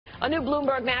A new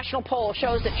Bloomberg national poll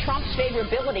shows that Trump's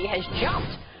favorability has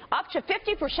jumped up to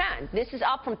 50%. This is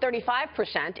up from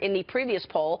 35% in the previous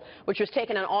poll, which was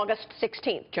taken on August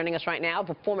 16th. Joining us right now,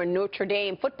 the former Notre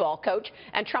Dame football coach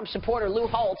and Trump supporter Lou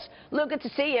Holtz. Lou, good to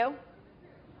see you.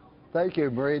 Thank you,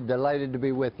 Marie. Delighted to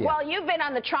be with you. Well, you've been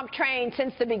on the Trump train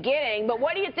since the beginning, but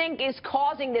what do you think is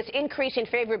causing this increase in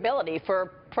favorability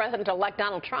for President-elect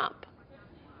Donald Trump?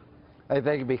 I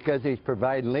think because he's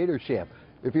providing leadership.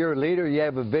 If you're a leader, you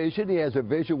have a vision. He has a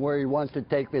vision where he wants to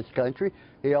take this country.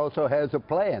 He also has a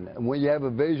plan. And when you have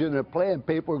a vision and a plan,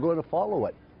 people are going to follow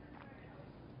it.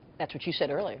 That's what you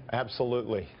said earlier.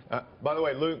 Absolutely. By the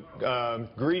way, Luke,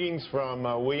 greetings from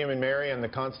William and Mary and the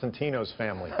Constantinos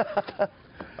family.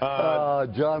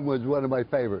 John was one of my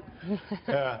favorites.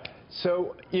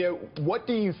 So, what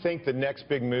do you think the next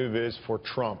big move is for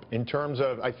Trump in terms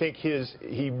of, I think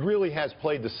he really has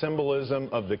played the symbolism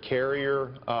of the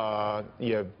carrier,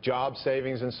 job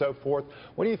savings and so forth.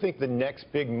 What do you think the next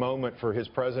big moment for his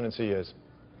presidency is?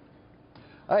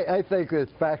 I think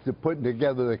it's the fact of putting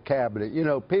together the cabinet. You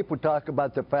know, people talk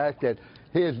about the fact that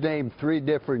he has named 3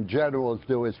 different generals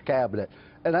to his cabinet.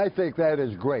 And I think that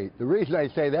is great. The reason I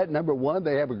say that, number one,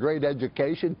 they have a great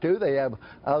education. 2, they have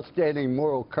outstanding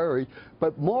moral courage.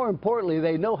 But more importantly,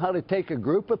 they know how to take a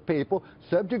group of people,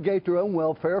 subjugate their own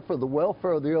welfare for the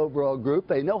welfare of the overall group.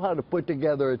 They know how to put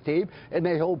together a team, and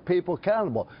they hold people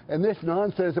accountable. And this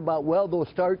nonsense about, well, they'll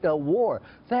start a war,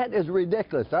 that is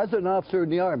ridiculous. I was an officer in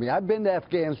the Army. I've been to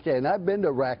Afghanistan. I've been to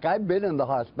Iraq. I've been in the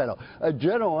hospital. A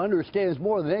general understands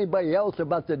more than anybody else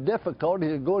about the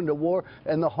difficulties of going to war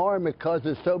and the harm it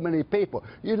causes so many people.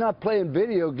 You're not playing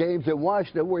video games in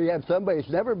Washington where you have somebody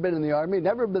who's never been in the Army,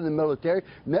 never been in the military,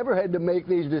 never had to make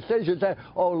these decisions that,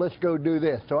 oh, let's go do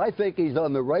this. So I think he's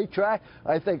on the right track.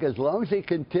 I think as long as he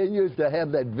continues to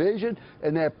have that vision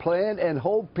and that plan and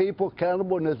hold people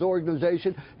accountable in his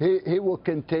organization, he will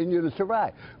continue to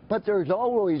survive. But there's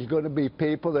always going to be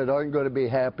people that aren't going to be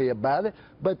happy about it,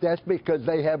 but that's because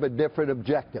they have a different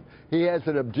objective. He has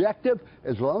an objective.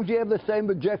 As long as you have the same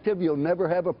objective, you'll never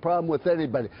have a problem with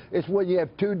anybody. It's when you have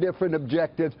 2 different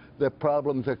objectives that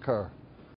problems occur.